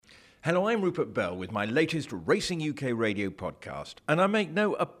Hello, I'm Rupert Bell with my latest Racing UK radio podcast, and I make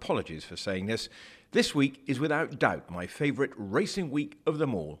no apologies for saying this. This week is without doubt my favourite racing week of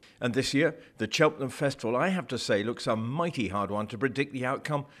them all. And this year, the Cheltenham Festival, I have to say, looks a mighty hard one to predict the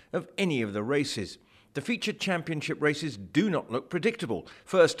outcome of any of the races. The featured championship races do not look predictable.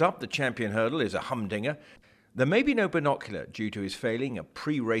 First up, the champion hurdle is a humdinger. There may be no binocular due to his failing a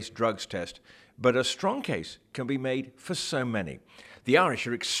pre-race drugs test, but a strong case can be made for so many. The Irish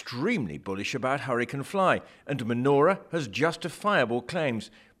are extremely bullish about Hurricane Fly, and Menorah has justifiable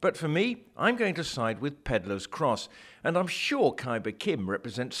claims. But for me, I'm going to side with Pedlar's Cross, and I'm sure Khyber Kim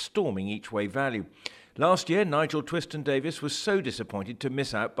represents storming each-way value. Last year, Nigel Twiston-Davies was so disappointed to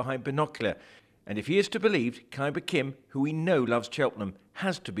miss out behind binocular, and if he is to be believed, Khyber Kim, who we know loves Cheltenham,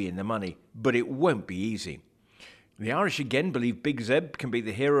 has to be in the money, but it won't be easy. The Irish again believe Big Zeb can be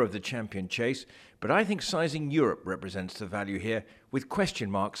the hero of the champion chase, but I think Sizing Europe represents the value here, with question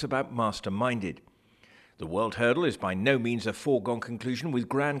marks about Masterminded. The World Hurdle is by no means a foregone conclusion, with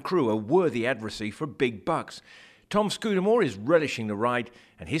Grand Cru a worthy adversary for big bucks. Tom Scudamore is relishing the ride,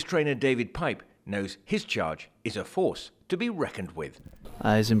 and his trainer David Pipe knows his charge is a force to be reckoned with.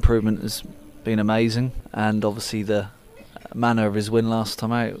 His improvement has been amazing, and obviously the manner of his win last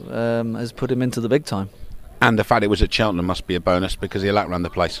time out has put him into the big time. And the fact it was at Cheltenham must be a bonus because he'll outrun the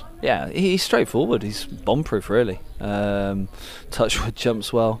place. Yeah, he's straightforward. He's bomb-proof, really. Touchwood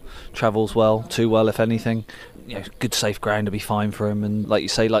jumps well, travels well, too well, if anything. You know, good safe ground to be fine for him, and like you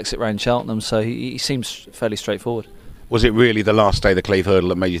say, likes it round Cheltenham, so he seems fairly straightforward. Was it really the last day of the Cleve Hurdle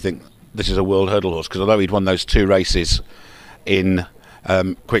that made you think this is a World Hurdle horse? Because although he'd won those two races in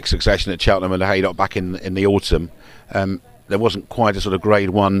quick succession at Cheltenham and Haydock back in the autumn, there wasn't quite a sort of grade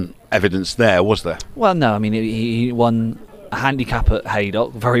one evidence there, was there? Well, no, I mean, he won a handicap at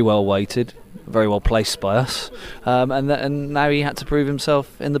Haydock, very well weighted, very well placed by us, and now he had to prove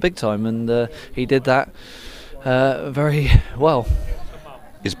himself in the big time, and he did that very well.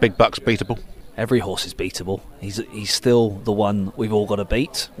 Is Big Bucks beatable? Every horse is beatable. He's still the one we've all got to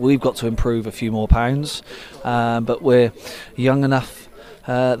beat. We've got to improve a few more pounds, but we're young enough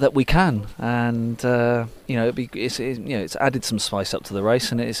that we can, and it's added some spice up to the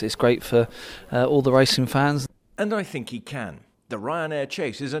race, and it's great for all the racing fans. And I think he can. The Ryanair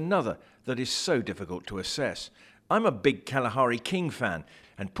Chase is another that is so difficult to assess. I'm a big Kalahari King fan,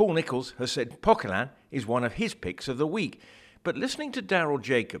 and Paul Nicholls has said Poquelin is one of his picks of the week. But listening to Daryl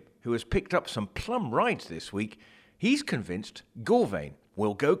Jacob, who has picked up some plum rides this week, he's convinced Gorvain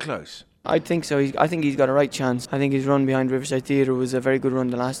will go close. I think so. I think he's got a right chance. I think his run behind Riverside Theatre was a very good run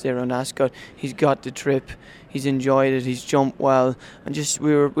the last day around Ascot. He's got the trip. He's enjoyed it. He's jumped well. And just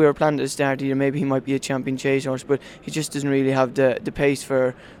we were planning at the start here, maybe he might be a champion chase horse, but he just doesn't really have the pace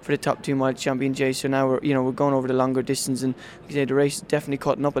for the top 2 mile champion chase. So now we're going over the longer distance, and like I say, the race is definitely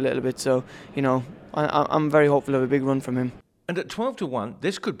cutting up a little bit. So I'm very hopeful of a big run from him. And at 12-1,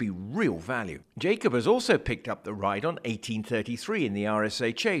 this could be real value. Jacob has also picked up the ride on 1833 in the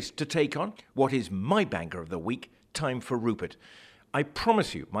RSA Chase to take on what is my banker of the week, Time for Rupert. I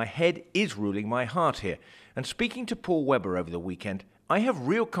promise you, my head is ruling my heart here. And speaking to Paul Webber over the weekend, I have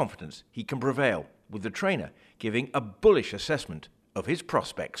real confidence he can prevail, with the trainer giving a bullish assessment of his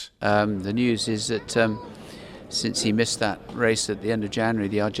prospects. The news is that since he missed that race at the end of January,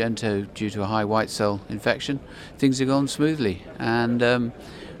 the Argento, due to a high white cell infection, things have gone smoothly, and I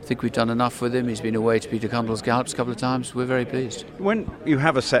think we've done enough with him. He's been away to Peter Cundall's Gallops a couple of times. We're very pleased. When you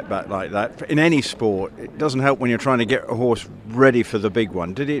have a setback like that in any sport, it doesn't help when you're trying to get a horse ready for the big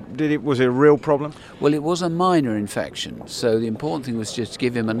one. Was it a real problem? Well, it was a minor infection, so the important thing was just to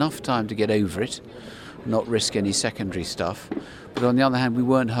give him enough time to get over it, not risk any secondary stuff. But on the other hand, we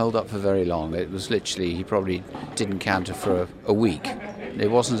weren't held up for very long. It was literally, he probably didn't canter for a week. It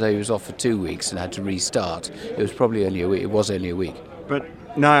wasn't as though he was off for 2 weeks and had to restart. It was probably only a week. It was only a week. But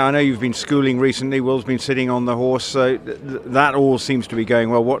now I know you've been schooling recently. Will's been sitting on the horse, so that all seems to be going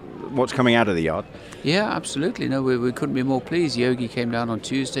well. What's coming out of the yard? Yeah, absolutely. No, we couldn't be more pleased. Yogi came down on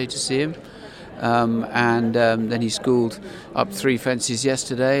Tuesday to see him. And then he schooled up 3 fences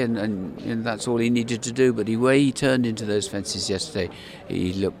yesterday, and that's all he needed to do. But the way he turned into those fences yesterday,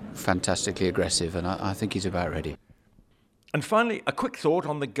 he looked fantastically aggressive, and I think he's about ready. And finally, a quick thought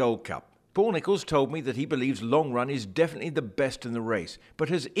on the Gold Cup. Paul Nicholls told me that he believes Long Run is definitely the best in the race, but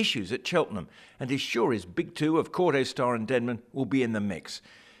has issues at Cheltenham, and is sure his big 2 of Cordo Star and Denman will be in the mix.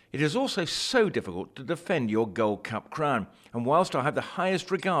 It is also so difficult to defend your Gold Cup crown, and whilst I have the highest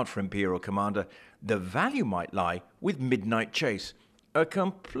regard for Imperial Commander, the value might lie with Midnight Chase, a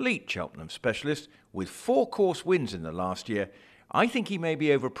complete Cheltenham specialist with 4 course wins in the last year. I think he may be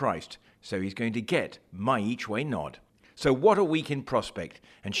overpriced, so he's going to get my each-way nod. So what a week in prospect,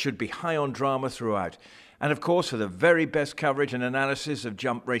 and should be high on drama throughout. And of course, for the very best coverage and analysis of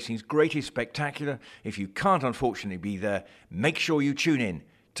jump racing's greatest spectacular, if you can't unfortunately be there, make sure you tune in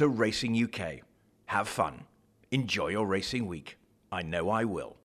to Racing UK. Have fun. Enjoy your racing week. I know I will.